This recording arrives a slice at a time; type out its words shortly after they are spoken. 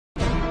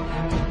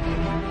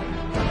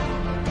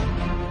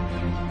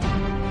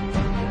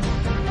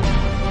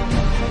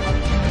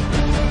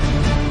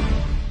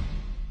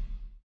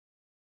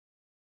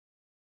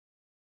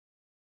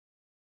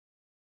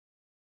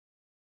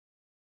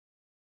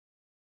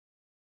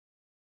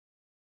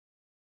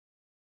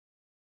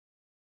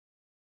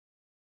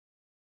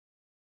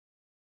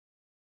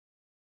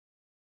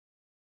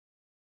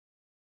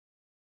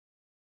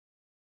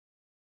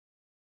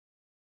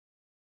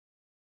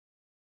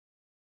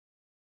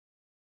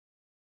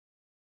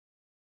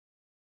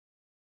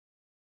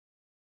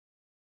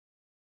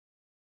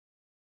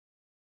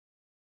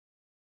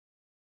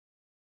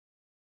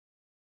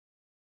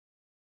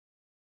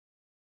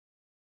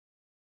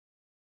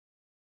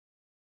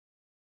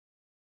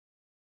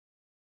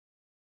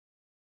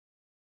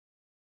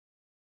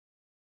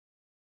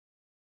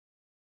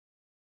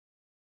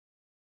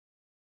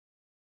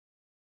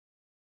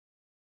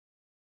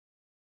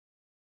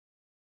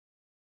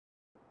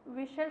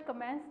We shall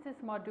commence this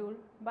module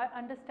by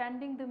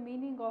understanding the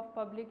meaning of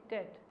public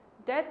debt.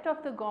 Debt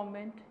of the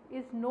government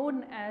is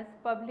known as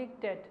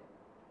public debt.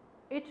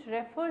 It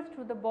refers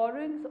to the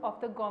borrowings of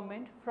the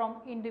government from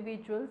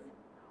individuals,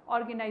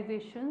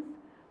 organizations,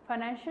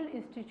 financial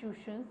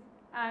institutions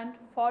and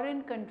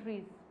foreign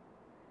countries.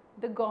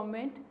 The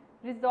government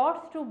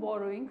resorts to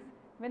borrowings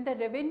when the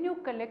revenue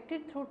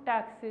collected through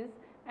taxes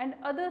and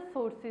other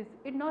sources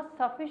is not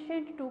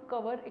sufficient to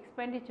cover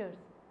expenditures.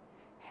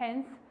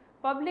 Hence,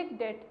 public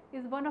debt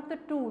is one of the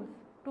tools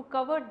to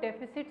cover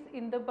deficits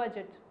in the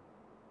budget.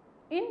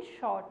 In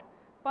short,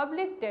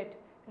 public debt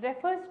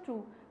refers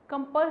to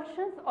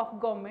compulsions of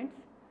governments,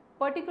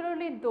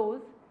 particularly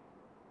those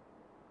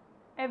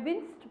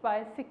evinced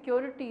by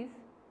securities,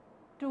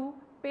 to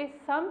pay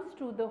sums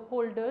to the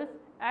holders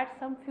at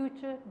some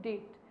future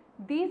date.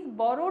 These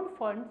borrowed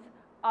funds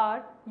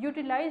are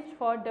utilized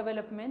for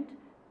development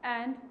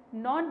and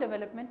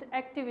non-development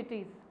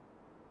activities.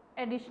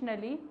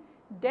 Additionally,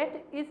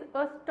 debt is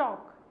a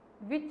stock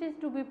which is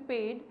to be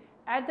paid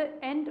at the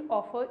end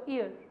of a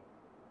year.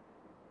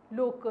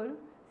 Local,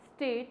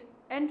 state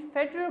and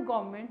federal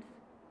governments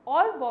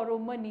all borrow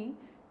money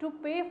to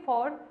pay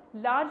for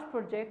large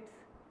projects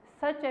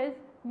such as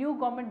new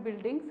government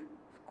buildings,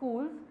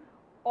 schools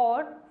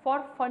or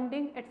for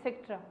funding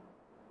etc.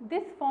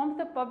 This forms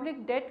the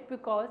public debt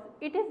because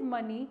it is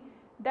money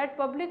that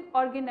public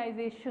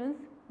organizations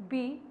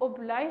be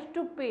obliged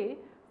to pay,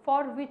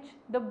 for which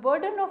the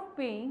burden of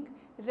paying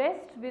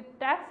rests with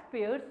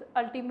taxpayers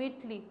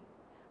ultimately.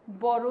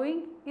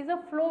 Borrowing is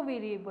a flow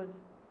variable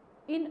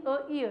in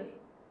a year.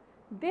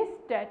 This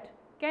debt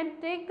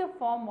can take the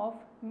form of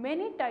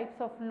many types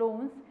of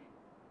loans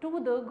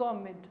to the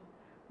government.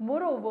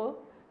 Moreover,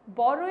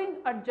 borrowing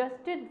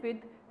adjusted with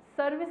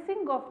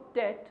servicing of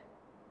debt,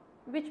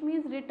 which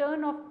means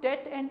return of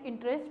debt and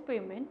interest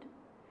payment,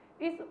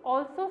 is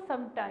also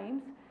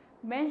sometimes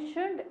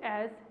mentioned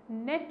as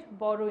net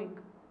borrowing.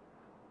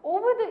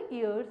 Over the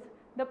years,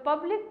 the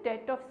public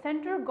debt of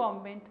central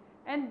government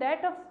and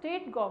that of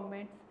state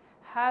governments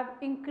have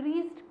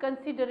increased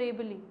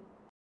considerably.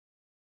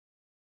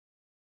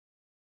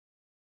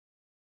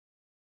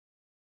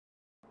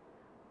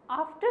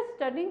 After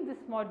studying this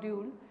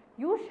module,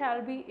 you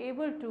shall be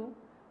able to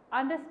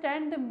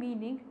understand the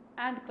meaning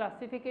and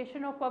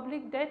classification of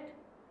public debt,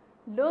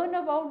 learn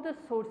about the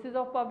sources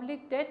of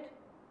public debt,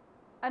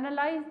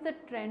 analyze the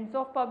trends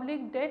of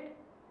public debt,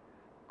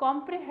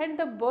 comprehend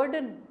the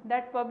burden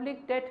that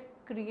public debt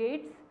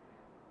creates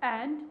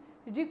and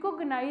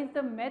recognize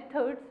the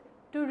methods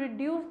to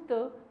reduce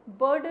the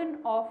burden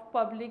of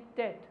public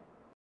debt.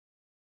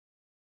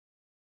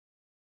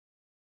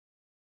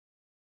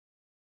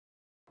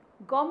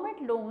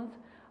 Government loans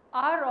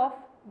are of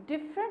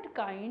different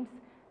kinds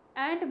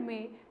and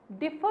may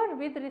differ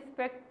with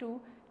respect to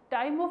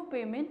time of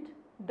payment,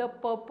 the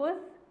purpose,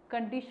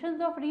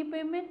 conditions of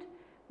repayment,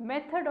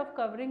 method of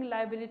covering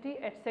liability,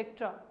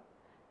 etc.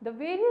 The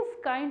various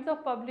kinds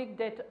of public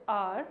debt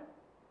are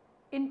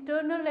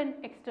internal and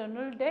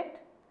external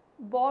debt,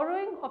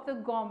 borrowing of the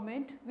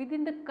government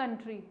within the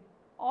country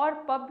or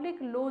public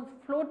loans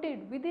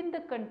floated within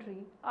the country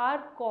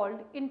are called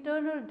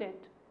internal debt.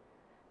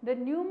 The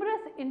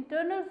numerous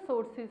internal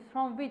sources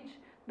from which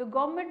the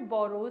government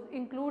borrows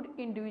include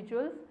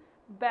individuals,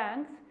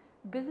 banks,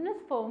 business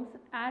firms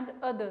and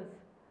others.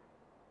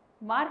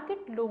 Market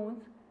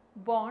loans,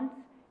 bonds,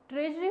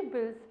 treasury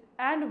bills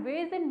and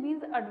ways and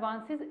means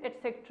advances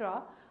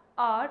etc.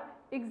 are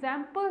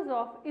examples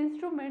of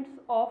instruments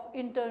of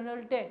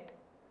internal debt.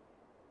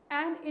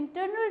 An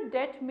internal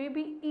debt may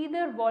be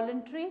either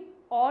voluntary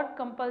or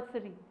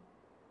compulsory.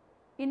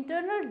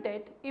 Internal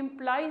debt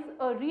implies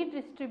a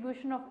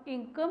redistribution of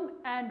income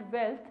and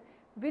wealth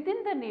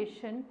within the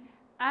nation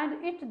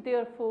and it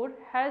therefore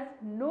has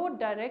no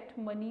direct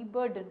money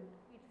burden.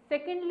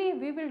 Secondly,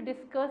 we will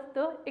discuss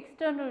the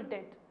external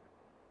debt.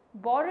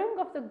 Borrowing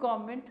of the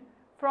government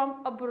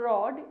from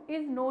abroad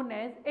is known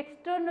as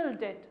external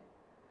debt.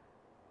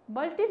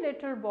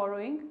 Multilateral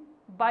borrowing,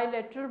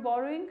 bilateral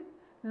borrowing,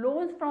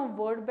 loans from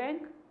World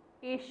Bank,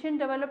 Asian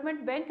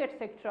Development Bank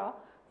etc.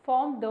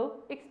 form the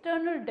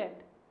external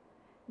debt.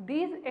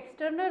 These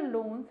external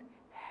loans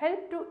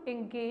help to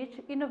engage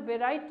in a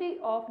variety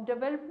of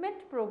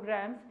development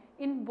programs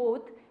in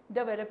both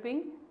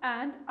developing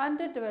and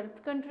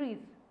underdeveloped countries.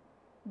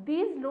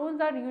 These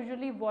loans are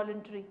usually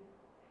voluntary.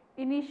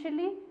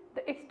 Initially,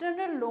 the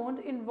external loan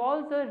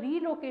involves a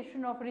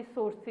relocation of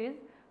resources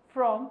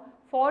from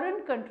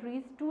foreign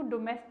countries to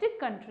domestic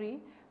country,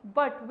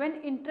 but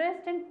when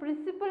interest and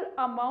principal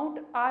amount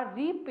are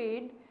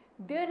repaid,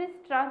 there is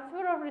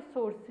transfer of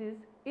resources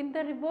in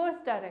the reverse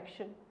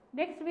direction.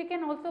 Next, we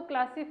can also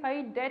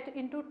classify debt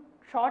into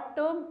short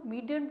term,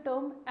 medium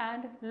term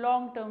and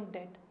long term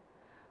debt.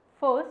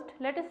 First,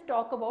 let us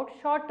talk about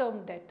short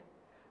term debt.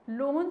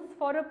 Loans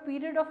for a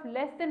period of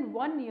less than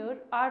 1 year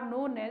are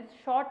known as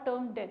short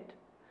term debt.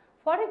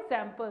 For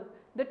example,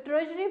 the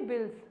treasury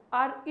bills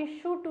are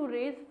issued to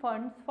raise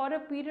funds for a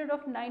period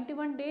of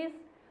 91 days,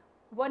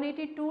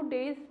 182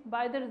 days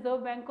by the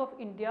Reserve Bank of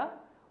India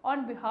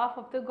on behalf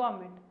of the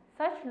government.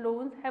 such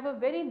loans have a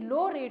very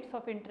low rates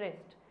of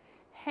interest.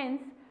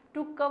 Hence,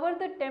 to cover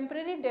the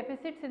temporary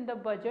deficits in the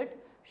budget,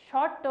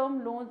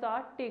 short-term loans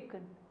are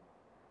taken.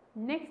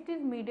 Next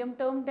is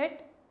medium-term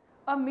debt.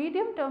 A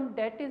medium-term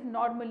debt is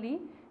normally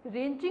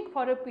ranging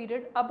for a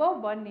period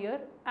above 1 year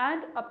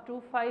and up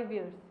to 5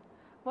 years.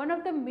 One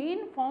of the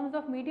main forms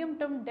of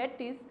medium-term debt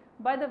is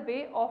by the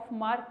way of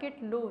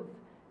market loans.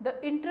 The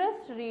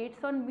interest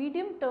rates on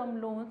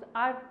medium-term loans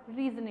are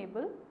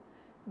reasonable.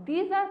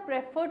 These are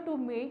preferred to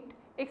meet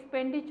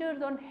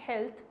expenditures on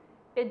health,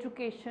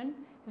 education,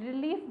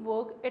 relief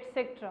work,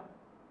 etc.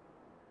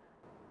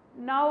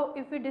 Now,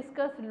 if we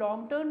discuss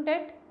long-term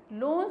debt,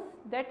 loans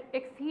that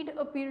exceed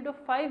a period of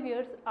 5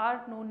 years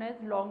are known as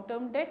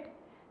long-term debt.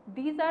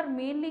 These are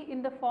mainly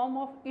in the form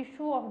of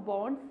issue of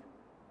bonds.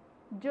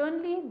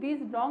 Generally,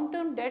 these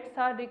long-term debts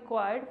are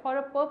required for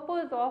a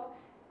purpose of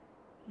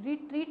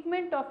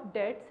retreatment of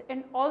debts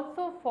and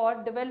also for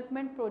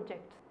development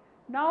projects.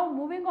 Now,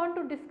 moving on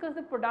to discuss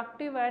the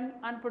productive and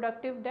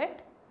unproductive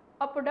debt.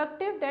 A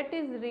productive debt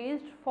is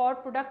raised for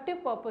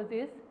productive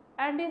purposes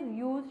and is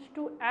used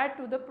to add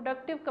to the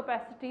productive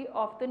capacity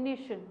of the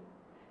nation.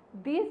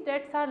 These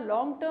debts are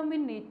long-term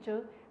in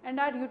nature and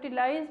are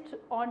utilized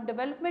on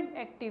development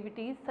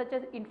activities such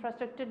as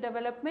infrastructure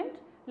development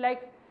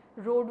like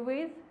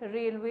roadways,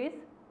 railways,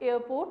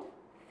 airports,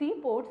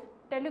 seaports,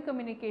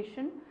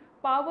 telecommunication,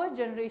 power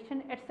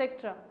generation,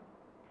 etc.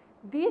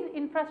 These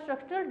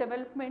infrastructural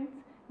developments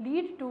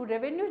lead to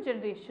revenue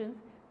generations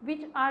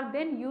which are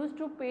then used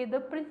to pay the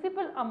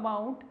principal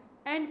amount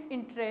and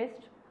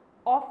interest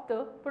of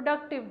the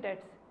productive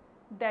debts.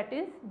 That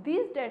is,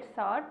 these debts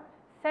are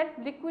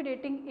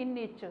self-liquidating in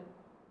nature.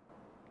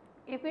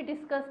 If we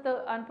discuss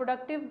the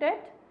unproductive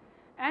debt,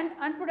 an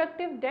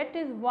unproductive debt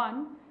is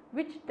one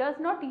which does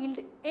not yield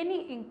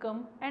any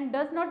income and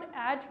does not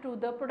add to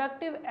the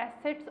productive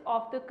assets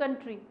of the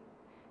country.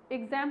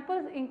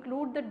 Examples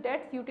include the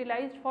debts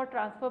utilized for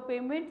transfer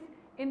payments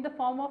in the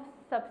form of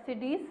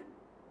subsidies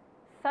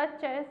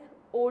such as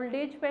old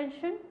age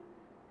pension,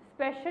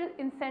 special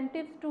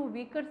incentives to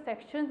weaker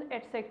sections,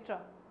 etc.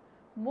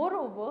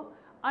 Moreover,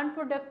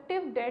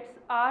 unproductive debts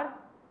are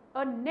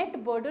a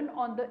net burden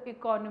on the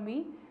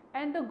economy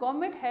and the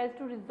government has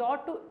to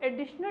resort to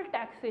additional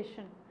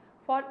taxation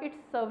for its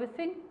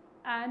servicing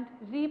and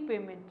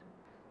repayment.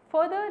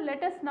 Further,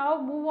 let us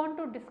now move on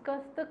to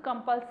discuss the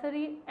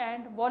compulsory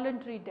and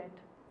voluntary debt.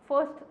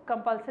 First,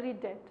 compulsory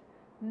debt.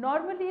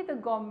 Normally, the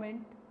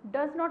government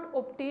does not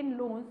obtain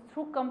loans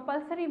through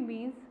compulsory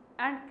means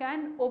and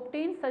can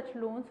obtain such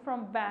loans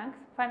from banks,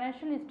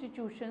 financial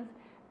institutions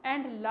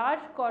and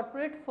large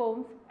corporate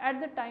firms at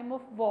the time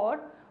of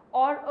war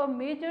or a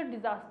major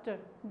disaster,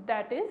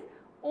 that is,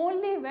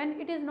 only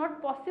when it is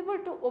not possible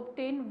to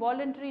obtain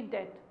voluntary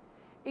debt.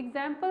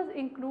 Examples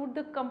include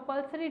the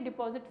compulsory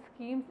deposit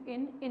schemes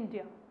in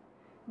India.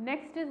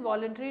 Next is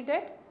voluntary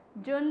debt.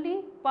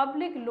 Generally,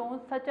 public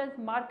loans such as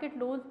market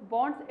loans,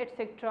 bonds,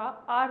 etc.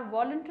 are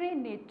voluntary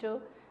in nature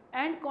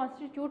and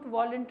constitute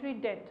voluntary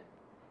debt.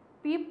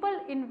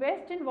 People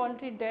invest in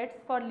voluntary debts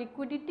for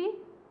liquidity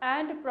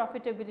and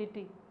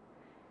profitability.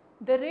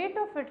 The rate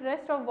of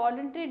interest of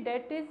voluntary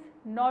debt is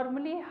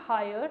normally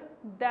higher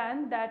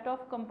than that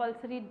of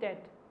compulsory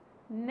debt.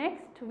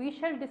 Next, we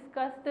shall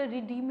discuss the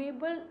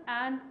redeemable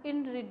and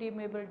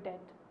irredeemable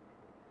debt.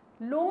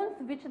 Loans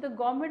which the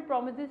government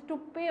promises to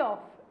pay off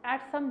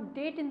at some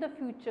date in the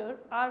future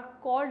are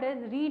called as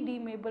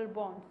redeemable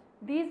bonds.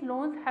 These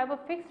loans have a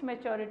fixed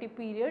maturity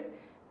period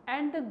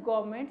and the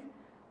government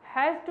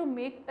has to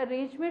make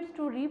arrangements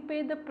to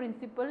repay the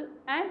principal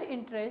and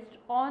interest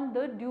on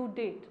the due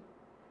date.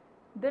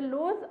 The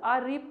loans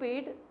are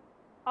repaid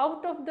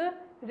out of the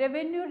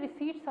revenue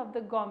receipts of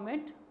the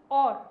government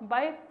or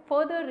by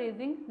further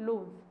raising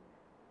loans.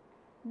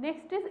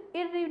 Next is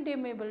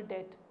irredeemable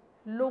debt.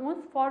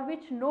 Loans for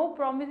which no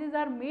promises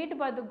are made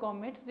by the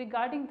government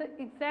regarding the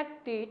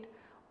exact date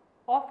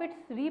of its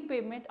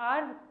repayment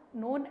are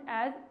known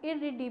as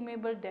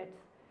irredeemable debts.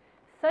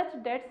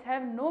 Such debts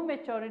have no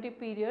maturity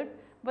period,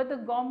 but the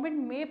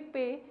government may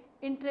pay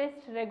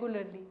interest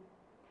regularly.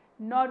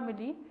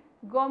 Normally,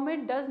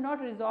 government does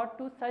not resort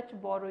to such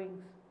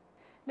borrowings.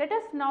 Let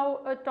us now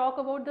talk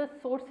about the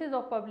sources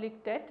of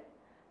public debt.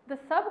 The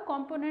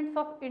subcomponents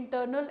of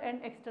internal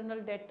and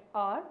external debt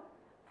are,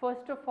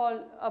 first of all,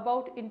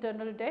 about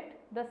internal debt.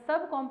 The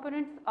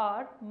subcomponents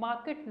are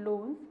market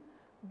loans,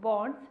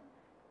 bonds,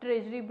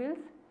 treasury bills,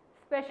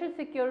 special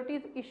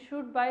securities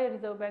issued by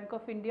Reserve Bank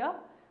of India,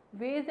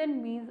 ways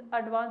and means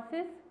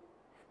advances,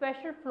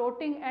 special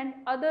floating and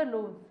other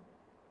loans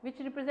which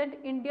represent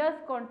India's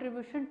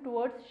contribution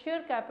towards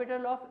share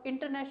capital of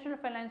international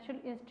financial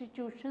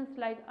institutions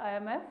like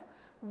IMF,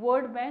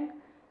 World Bank,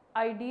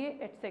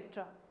 IDA,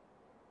 etc.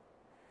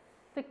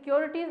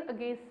 Securities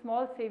against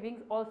small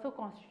savings also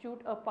constitute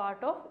a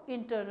part of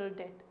internal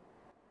debt.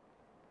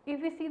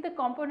 If we see the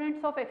components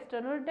of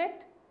external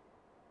debt,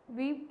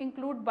 we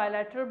include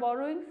bilateral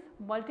borrowings,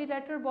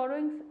 multilateral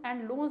borrowings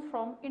and loans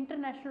from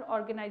international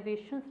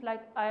organizations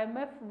like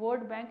IMF,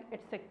 World Bank,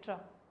 etc.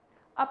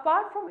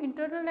 Apart from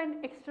internal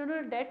and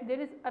external debt,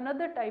 there is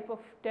another type of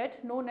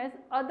debt known as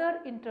other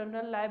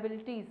internal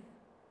liabilities.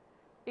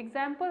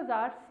 Examples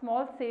are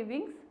small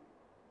savings,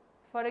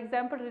 for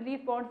example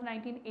relief bonds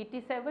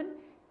 1987,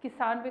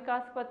 Kisan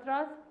Vikas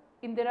Patras,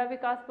 Indira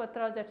Vikas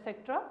Patras,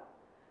 etc.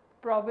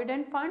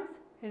 Provident funds,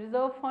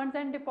 reserve funds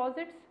and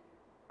deposits,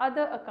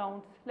 other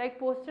accounts like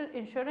postal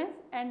insurance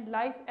and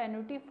life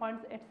annuity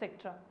funds,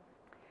 etc.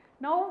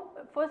 Now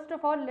first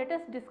of all, let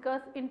us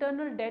discuss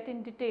internal debt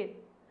in detail.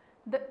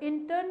 The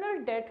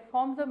internal debt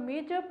forms a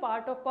major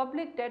part of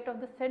public debt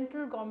of the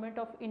central government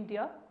of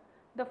India.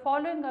 The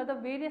following are the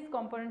various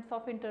components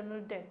of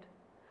internal debt.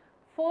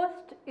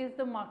 First is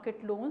the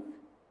market loans.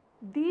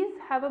 These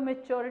have a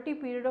maturity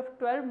period of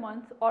 12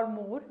 months or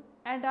more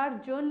and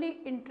are generally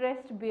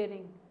interest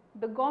bearing.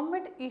 The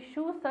government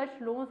issues such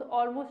loans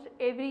almost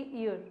every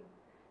year.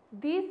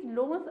 These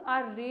loans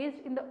are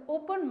raised in the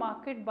open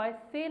market by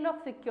sale of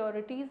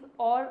securities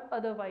or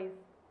otherwise.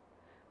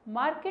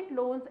 Market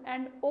loans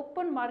and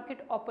open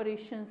market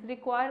operations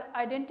require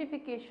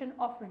identification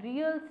of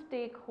real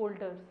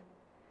stakeholders.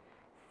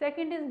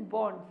 Second is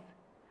bonds.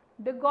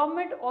 The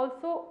government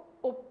also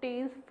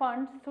obtains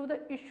funds through the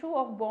issue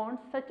of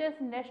bonds such as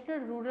National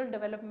Rural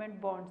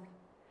Development Bonds.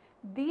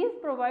 These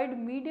provide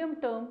medium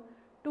term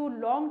to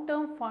long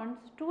term funds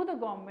to the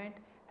government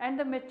and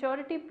the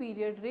maturity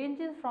period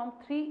ranges from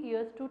 3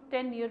 years to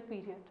 10-year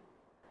period.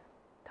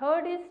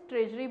 Third is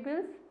treasury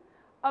bills.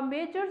 A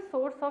major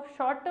source of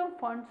short term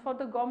funds for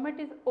the government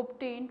is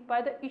obtained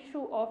by the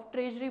issue of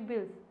treasury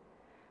bills.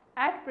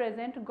 At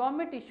present,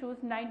 government issues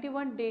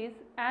 91 days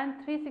and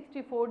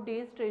 364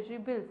 days treasury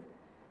bills.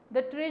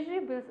 The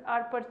treasury bills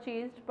are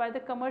purchased by the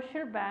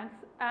commercial banks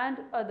and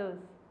others.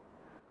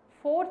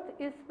 Fourth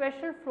is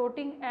special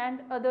floating and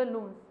other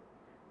loans.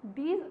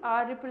 These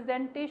are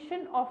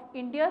representation of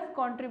India's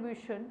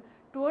contribution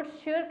towards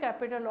share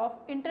capital of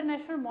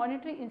international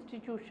monetary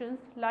institutions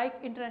like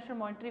International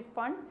Monetary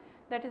Fund,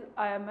 that is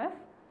IMF,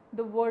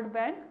 the World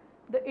Bank,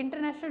 the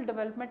International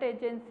Development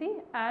Agency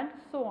and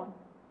so on.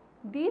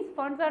 These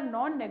funds are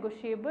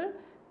non-negotiable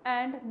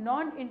and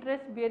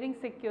non-interest bearing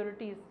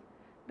securities.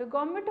 The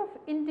Government of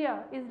India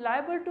is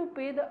liable to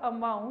pay the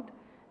amount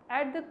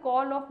at the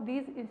call of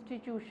these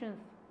institutions.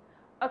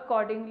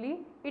 Accordingly,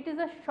 it is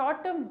a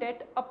short-term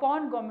debt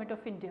upon Government of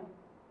India.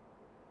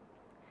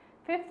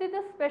 Fifth is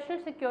the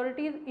special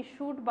securities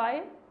issued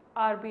by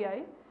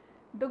RBI.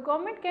 The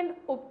government can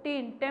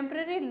obtain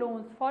temporary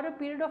loans for a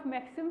period of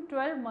maximum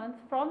 12 months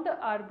from the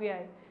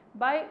RBI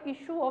by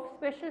issue of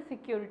special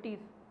securities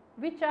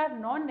which are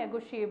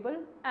non-negotiable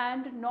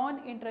and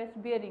non-interest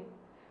bearing.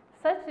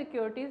 Such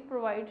securities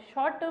provide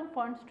short-term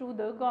funds to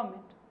the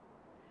government.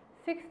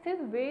 Sixth is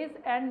ways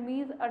and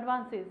means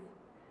advances.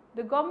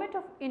 The Government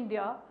of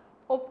India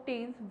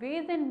obtains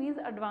ways and means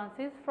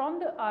advances from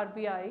the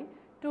RBI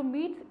to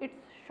meet its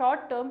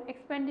short-term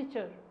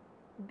expenditure.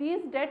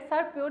 These debts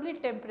are purely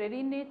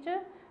temporary in nature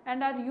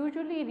and are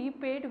usually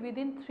repaid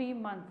within 3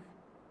 months.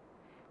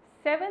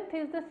 Seventh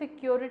is the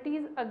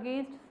securities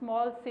against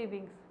small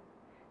savings.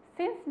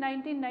 Since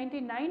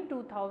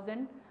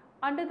 1999-2000,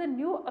 under the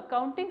new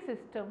accounting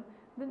system,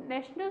 the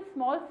National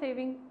Small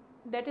Saving,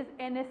 that is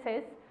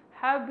NSS,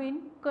 have been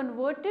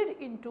converted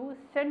into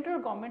central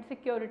government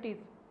securities.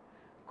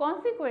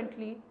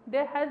 Consequently,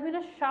 there has been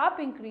a sharp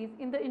increase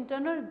in the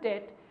internal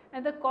debt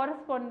and the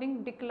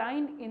corresponding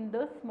decline in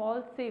the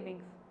small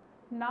savings.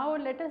 Now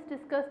let us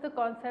discuss the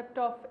concept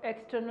of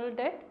external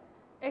debt.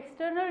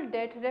 External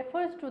debt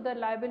refers to the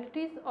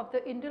liabilities of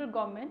the Indian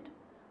government,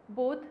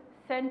 both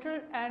central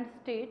and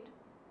state,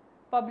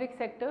 public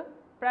sector,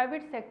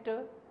 private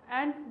sector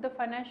and the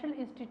financial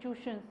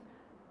institutions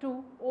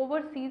to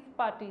overseas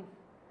parties.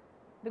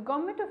 The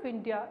Government of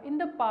India in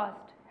the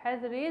past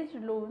has raised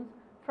loans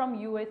from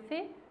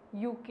USA,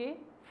 UK,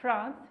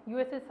 France,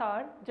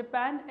 USSR,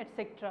 Japan,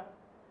 etc.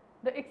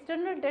 The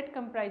external debt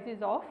comprises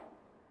of,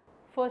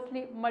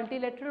 firstly,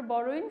 multilateral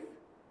borrowings.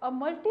 A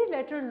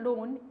multilateral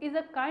loan is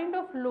a kind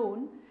of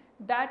loan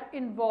that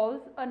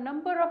involves a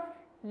number of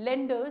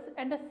lenders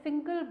and a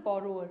single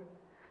borrower.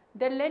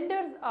 The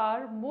lenders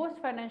are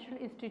most financial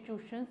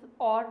institutions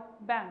or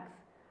banks.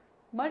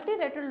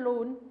 Multilateral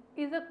loan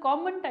is a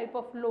common type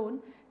of loan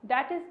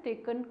that is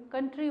taken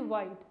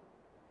countrywide.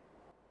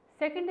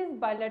 Second is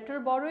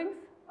bilateral borrowings.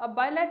 A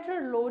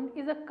bilateral loan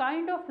is a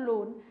kind of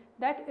loan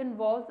that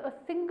involves a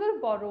single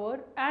borrower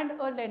and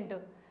a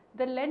lender.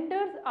 The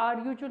lenders are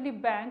usually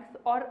banks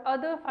or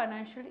other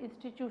financial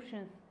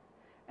institutions.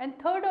 And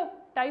third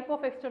type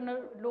of external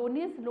loan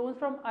is loans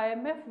from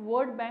IMF,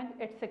 World Bank,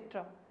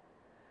 etc.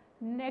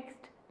 Next,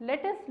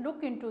 let us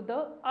look into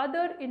the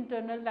other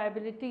internal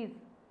liabilities.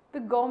 The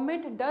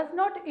government does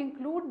not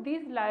include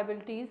these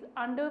liabilities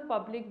under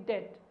public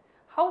debt.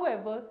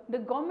 However, the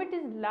government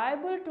is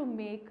liable to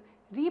make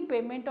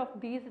repayment of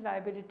these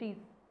liabilities.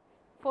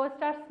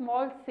 First are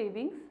small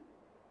savings.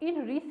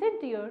 In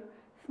recent years,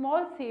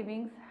 small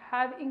savings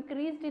have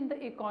increased in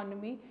the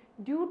economy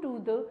due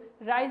to the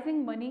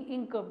rising money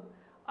income.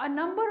 A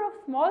number of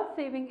small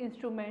saving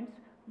instruments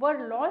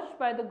were launched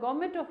by the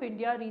Government of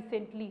India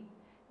recently.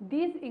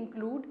 These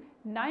include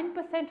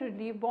 9%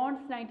 relief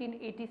bonds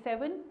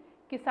 1987,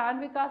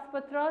 Kisan Vikas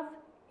Patras,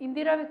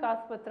 Indira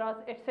Vikas Patras,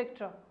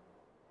 etc.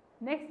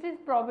 Next is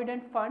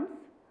provident funds,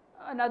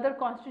 another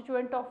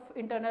constituent of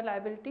internal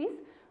liabilities.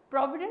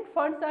 Provident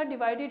funds are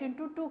divided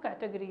into two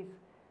categories: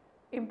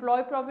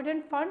 employee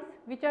provident funds,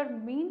 which are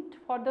meant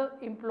for the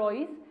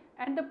employees,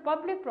 and the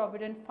public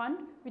provident fund,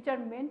 which are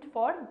meant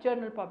for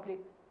general public.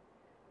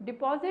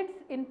 Deposits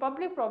in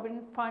public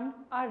provident fund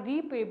are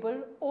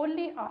repayable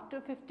only after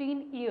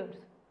 15 years.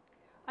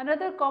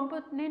 Another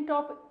component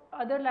of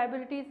other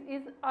liabilities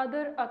is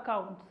other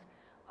accounts.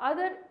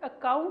 Other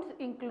accounts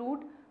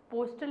include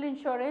postal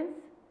insurance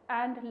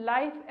and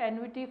life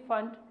annuity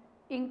fund,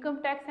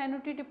 income tax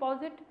annuity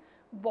deposit,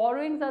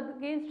 borrowings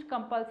against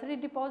compulsory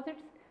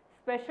deposits,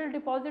 special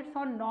deposits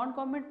on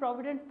non-government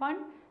provident fund,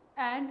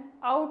 and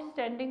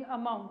outstanding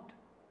amount.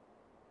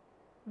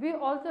 We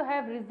also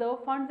have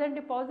reserve funds and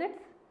deposits,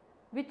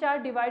 which are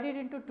divided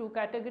into two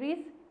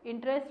categories: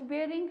 interest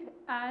bearing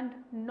and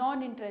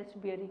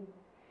non-interest bearing.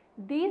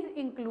 These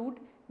include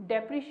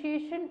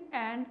depreciation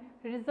and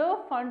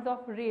reserve funds of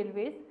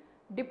railways,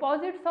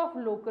 deposits of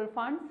local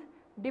funds,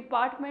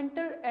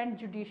 departmental and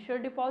judicial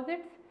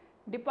deposits,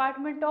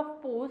 Department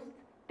of Posts,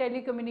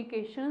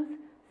 Telecommunications,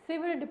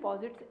 civil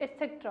deposits,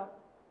 etc.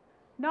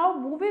 Now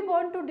moving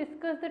on to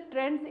discuss the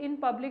trends in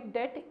public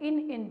debt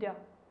in India.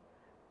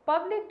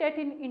 Public debt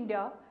in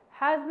India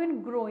has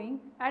been growing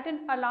at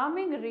an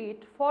alarming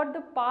rate for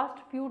the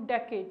past few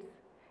decades.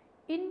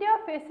 India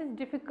faces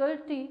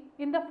difficulty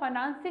in the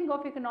financing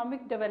of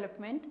economic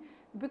development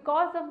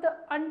because of the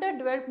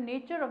underdeveloped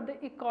nature of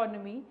the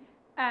economy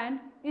and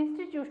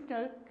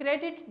institutional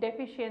credit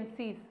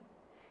deficiencies.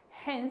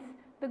 Hence,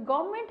 the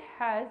government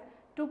has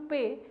to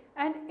play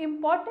an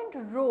important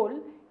role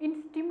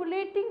in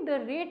stimulating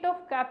the rate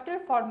of capital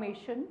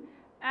formation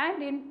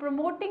and in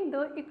promoting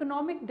the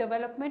economic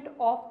development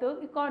of the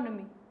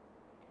economy.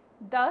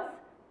 Thus,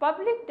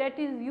 public debt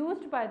is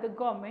used by the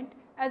government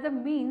as a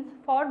means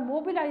for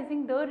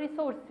mobilizing the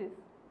resources.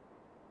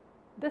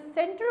 The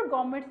central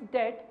government's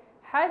debt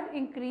has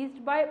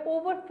increased by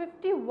over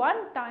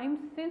 51 times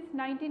since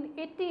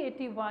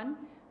 1980-81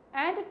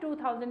 and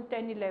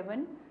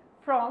 2010-11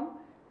 from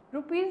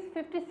rupees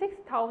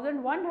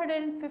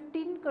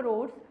 56,115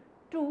 crores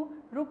to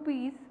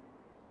rupees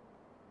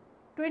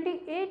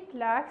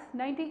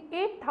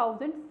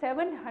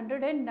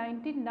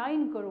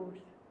 28,98,799 crores.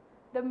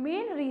 The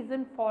main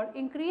reason for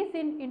increase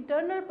in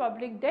internal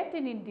public debt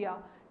in India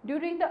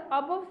during the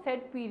above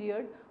said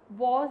period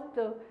was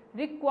the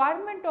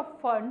requirement of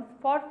funds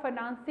for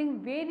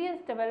financing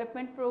various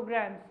development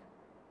programs,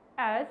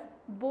 as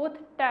both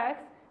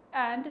tax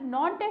and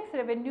non-tax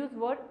revenues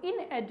were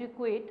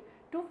inadequate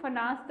to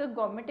finance the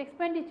government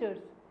expenditures.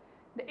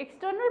 The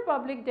external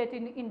public debt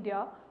in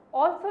India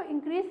also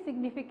increased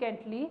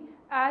significantly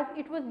as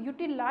it was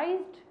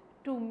utilized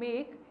to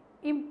make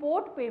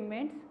import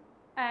payments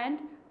and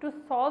to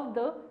solve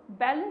the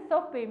balance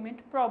of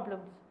payment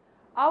problems.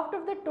 Out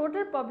of the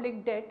total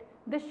public debt,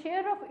 the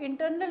share of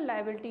internal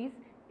liabilities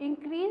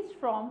increased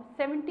from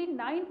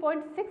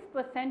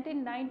 79.6%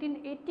 in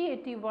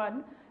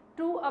 1980-81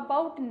 to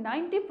about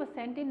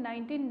 90% in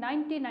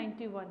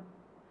 1990-91.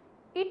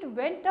 It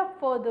went up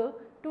further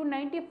to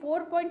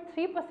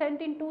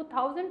 94.3% in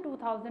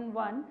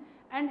 2000-2001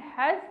 and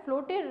has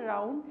floated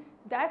around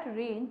that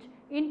range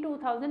in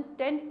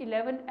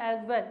 2010-11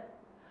 as well.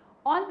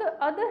 On the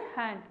other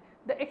hand,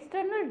 the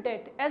external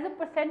debt as a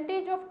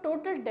percentage of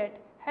total debt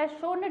has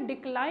shown a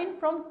decline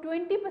from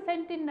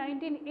 20% in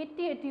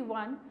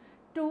 1980-81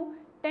 to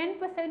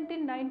 10%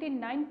 in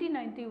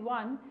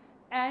 1990-91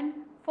 and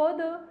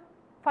further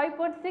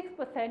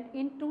 5.6%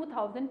 in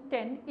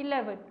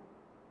 2010-11.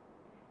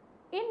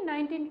 In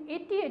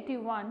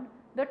 1980-81,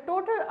 the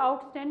total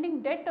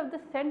outstanding debt of the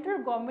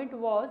central government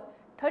was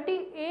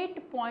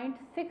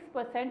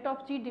 38.6%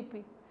 of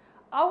GDP,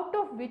 out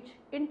of which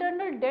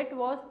internal debt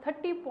was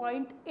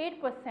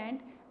 30.8%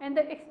 and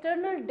the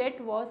external debt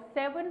was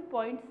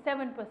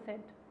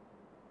 7.7%.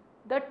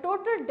 The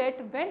total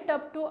debt went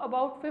up to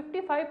about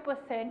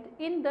 55%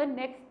 in the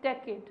next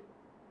decade.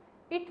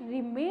 It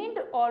remained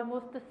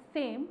almost the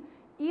same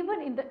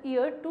even in the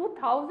year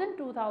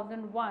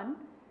 2000-2001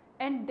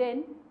 and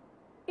then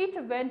it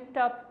went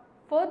up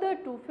further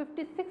to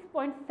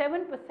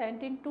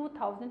 56.7% in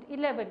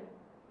 2011.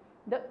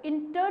 The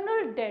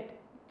internal debt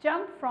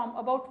jumped from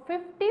about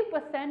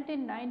 50%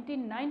 in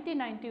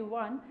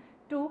 1990-91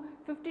 to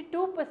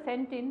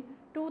 52% in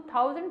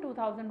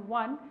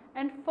 2000-2001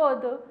 and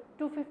further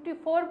to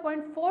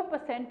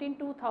 54.4% in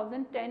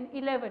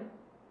 2010-11.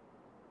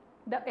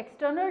 The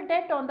external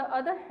debt on the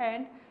other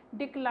hand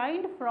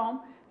declined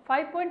from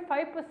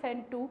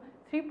 5.5% to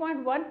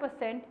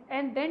 3.1%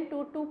 and then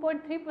to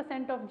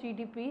 2.3% of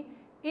GDP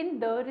in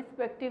the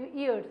respective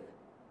years.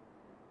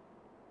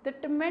 The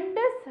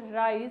tremendous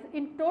rise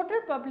in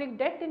total public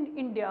debt in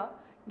India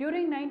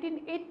during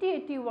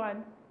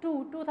 1980-81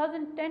 to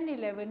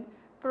 2010-11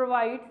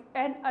 provides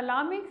an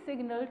alarming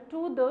signal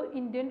to the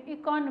Indian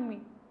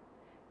economy.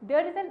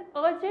 There is an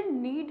urgent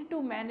need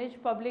to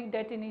manage public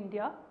debt in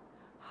India.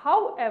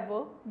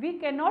 However, we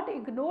cannot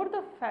ignore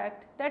the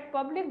fact that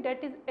public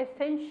debt is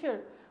essential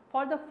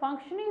for the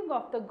functioning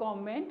of the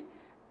government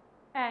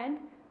and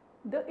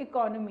the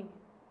economy.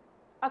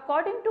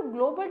 According to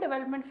Global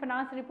Development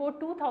Finance Report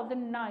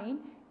 2009,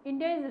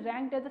 India is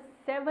ranked as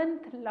the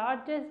 7th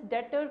largest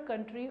debtor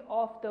country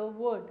of the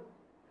world.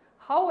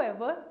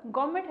 However,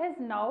 government has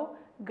now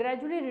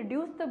gradually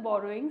reduced the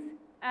borrowings,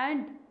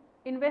 and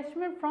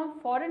investment from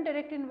foreign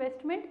direct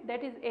investment,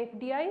 that is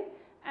FDI,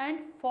 and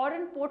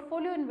foreign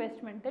portfolio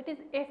investment, that is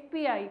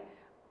FPI,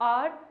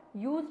 are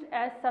used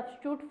as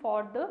substitute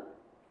for the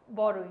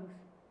borrowings.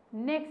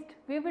 Next,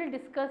 we will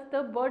discuss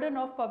the burden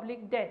of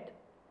public debt.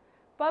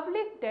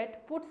 Public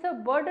debt puts a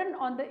burden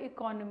on the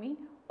economy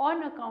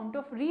on account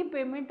of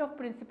repayment of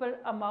principal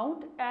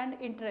amount and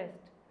interest.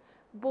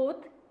 Both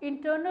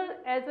internal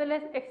as well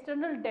as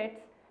external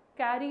debts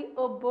carry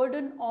a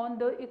burden on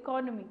the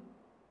economy.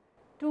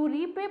 To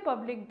repay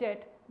public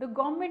debt, the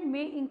government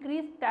may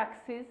increase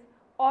taxes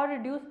or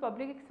reduce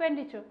public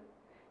expenditure.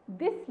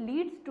 This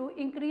leads to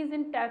increase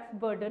in tax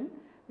burden,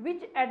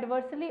 which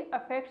adversely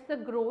affects the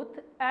growth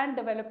and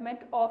development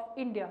of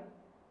India.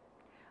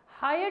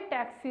 Higher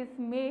taxes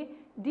may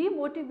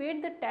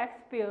demotivate the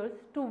taxpayers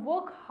to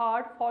work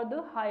hard for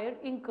the higher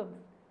incomes.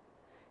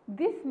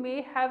 This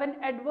may have an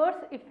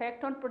adverse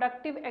effect on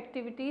productive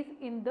activities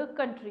in the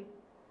country.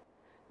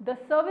 The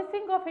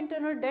servicing of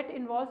internal debt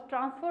involves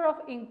transfer of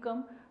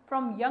income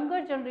from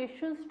younger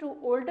generations to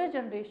older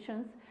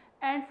generations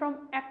and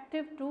from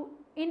active to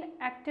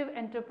inactive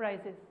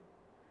enterprises.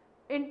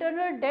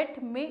 Internal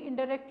debt may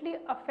indirectly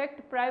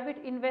affect private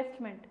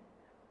investment.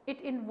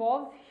 It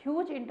involves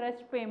huge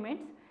interest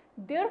payments.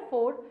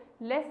 Therefore,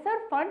 lesser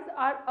funds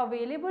are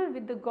available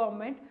with the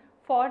government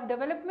for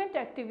development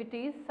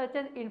activities such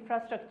as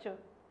infrastructure.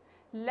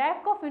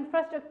 Lack of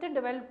infrastructure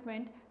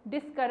development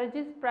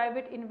discourages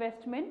private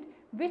investment,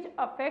 which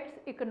affects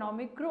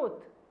economic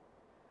growth.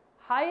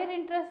 Higher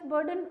interest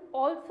burden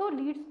also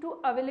leads to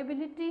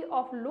availability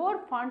of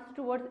lower funds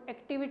towards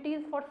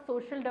activities for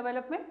social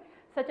development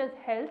such as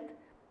health,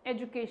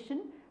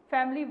 education,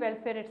 family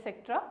welfare,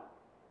 etc.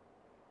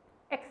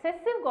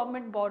 Excessive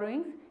government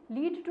borrowings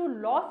lead to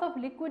loss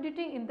of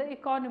liquidity in the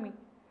economy.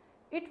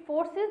 It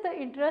forces the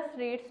interest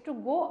rates to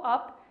go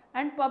up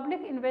and public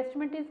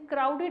investment is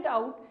crowded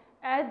out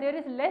as there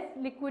is less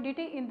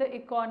liquidity in the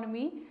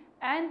economy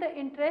and the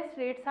interest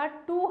rates are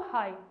too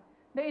high.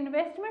 The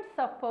investment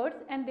suffers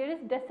and there is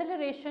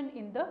deceleration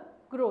in the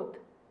growth.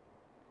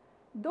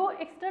 Though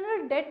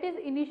external debt is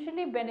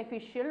initially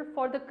beneficial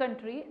for the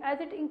country as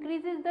it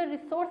increases the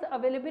resource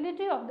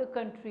availability of the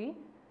country,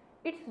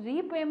 its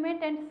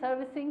repayment and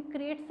servicing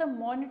creates a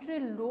monetary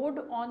load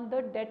on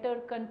the debtor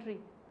country.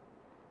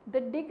 The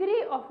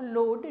degree of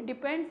load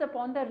depends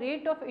upon the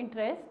rate of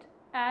interest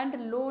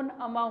and loan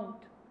amount.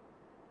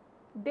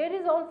 There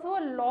is also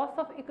a loss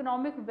of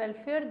economic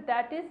welfare,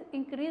 that is,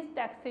 increased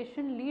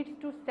taxation leads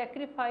to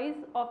sacrifice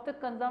of the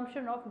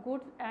consumption of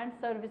goods and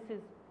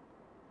services.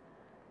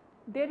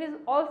 There is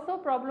also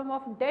problem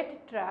of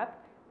debt trap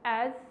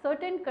as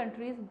certain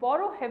countries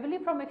borrow heavily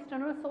from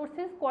external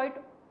sources. Quite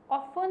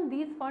often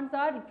these funds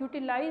are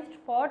utilized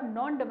for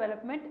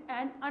non-development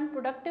and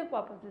unproductive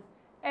purposes.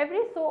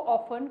 Every so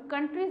often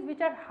countries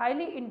which are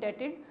highly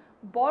indebted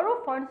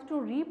borrow funds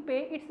to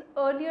repay its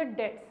earlier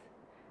debts.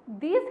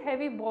 These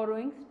heavy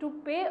borrowings to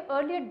pay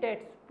earlier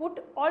debts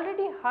put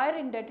already higher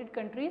indebted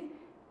countries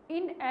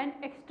in an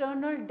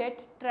external debt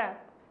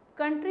trap.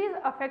 Countries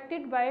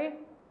affected by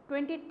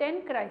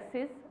 2010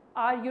 crisis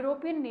are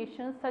European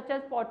nations such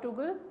as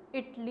Portugal,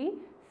 Italy,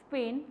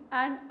 Spain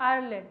and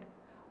Ireland.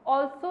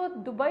 Also,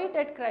 Dubai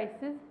debt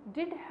crisis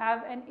did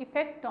have an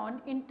effect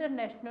on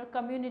international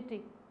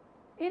community.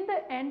 In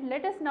the end,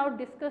 let us now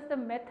discuss the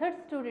methods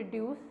to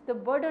reduce the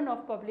burden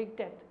of public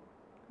debt.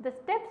 The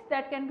steps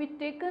that can be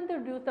taken to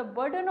reduce the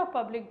burden of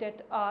public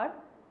debt are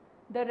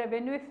the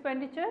revenue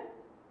expenditure,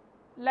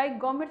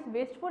 like government's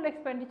wasteful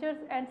expenditures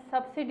and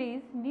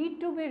subsidies need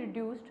to be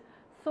reduced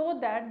so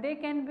that they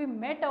can be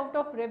met out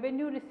of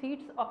revenue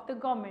receipts of the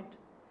government.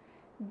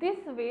 This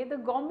way, the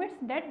government's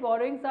net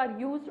borrowings are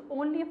used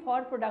only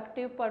for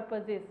productive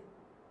purposes.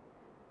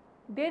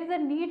 There is a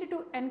need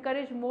to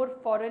encourage more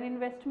foreign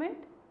investment,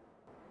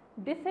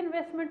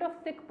 disinvestment of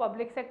sick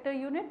public sector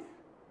units.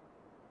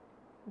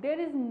 There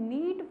is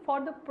need for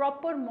the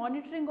proper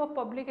monitoring of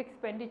public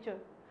expenditure.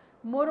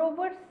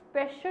 Moreover,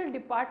 special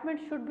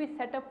departments should be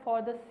set up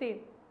for the same.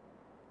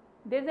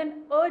 There is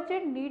an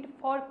urgent need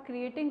for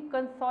creating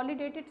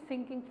Consolidated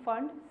Sinking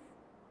Fund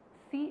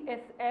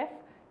 (CSF)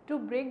 to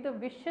break the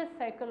vicious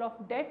cycle of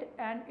debt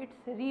and its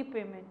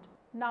repayment.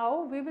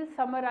 Now we will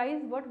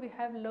summarize what we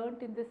have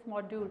learnt in this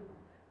module.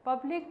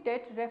 Public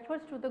debt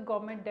refers to the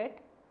government debt.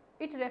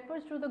 It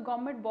refers to the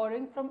government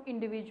borrowing from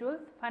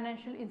individuals,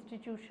 financial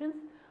institutions,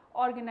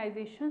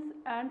 organizations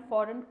and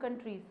foreign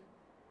countries.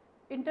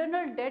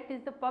 Internal debt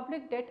is the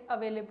public debt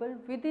available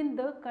within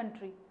the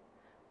country,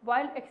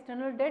 while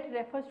external debt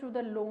refers to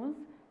the loans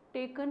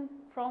taken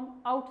from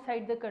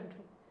outside the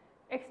country.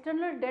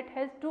 External debt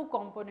has two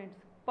components,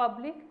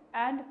 public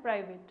and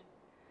private.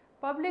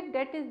 Public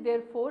debt is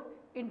therefore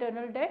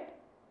internal debt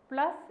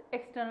plus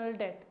external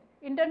debt.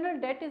 Internal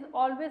debt is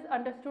always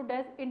understood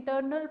as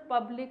internal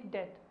public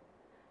debt.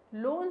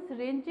 Loans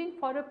ranging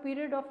for a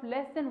period of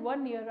less than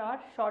 1 year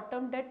are short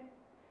term debt.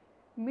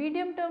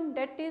 Medium term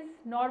debt is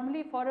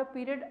normally for a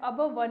period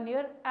above 1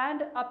 year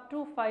and up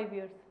to 5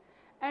 years,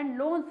 and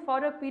loans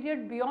for a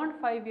period beyond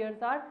 5 years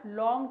are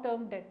long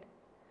term debt.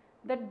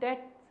 The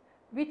debts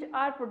which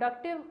are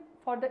productive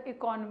for the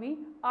economy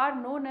are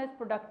known as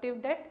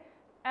productive debt,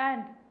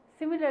 and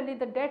similarly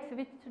the debts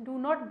which do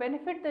not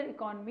benefit the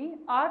economy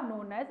are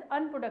known as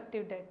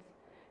unproductive debts.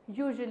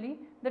 Usually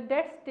the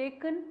debts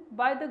taken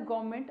by the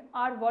government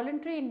are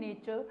voluntary in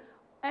nature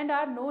and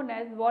are known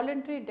as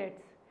voluntary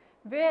debts,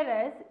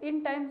 whereas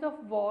in times of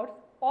wars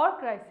or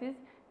crisis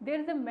there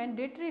is a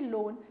mandatory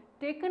loan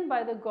taken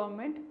by the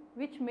government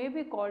which may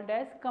be called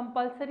as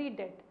compulsory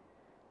debt.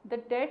 The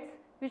debts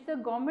which the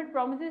government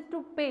promises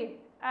to pay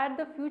at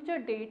the future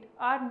date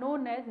are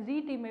known as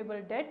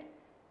redeemable debt,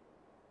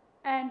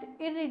 and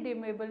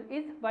irredeemable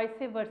is vice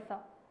versa.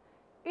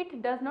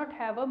 It does not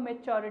have a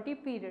maturity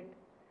period.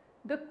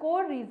 The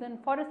core reason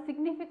for a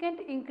significant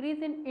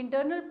increase in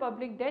internal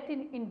public debt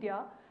in India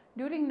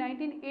during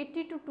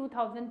 1980 to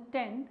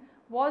 2010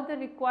 was the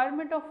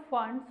requirement of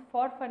funds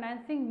for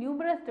financing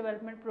numerous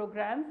development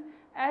programs,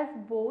 as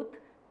both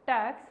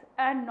tax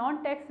and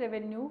non-tax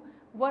revenue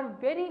were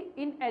very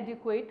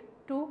inadequate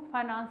to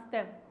finance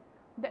them.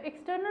 The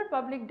external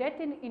public debt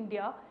in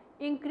India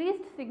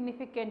increased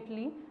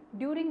significantly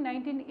during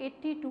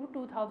 1980 to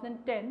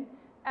 2010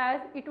 as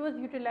it was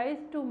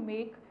utilized to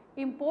make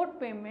import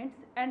payments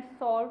and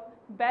solve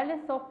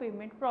balance of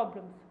payment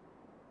problems.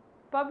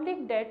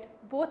 Public debt,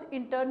 both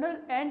internal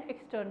and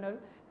external,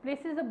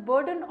 places a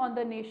burden on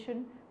the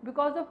nation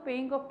because of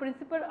paying of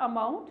principal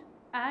amount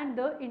and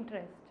the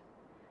interest.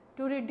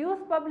 To reduce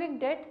public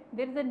debt,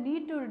 there is a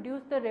need to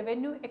reduce the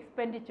revenue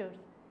expenditures.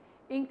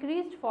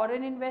 Increased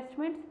foreign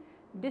investments,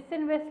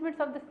 disinvestments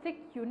of the 6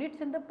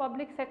 units in the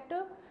public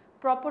sector,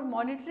 proper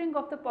monitoring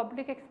of the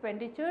public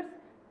expenditures,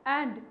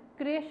 and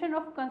creation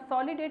of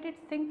consolidated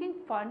sinking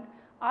fund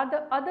are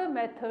the other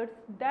methods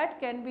that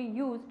can be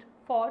used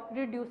for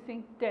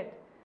reducing debt.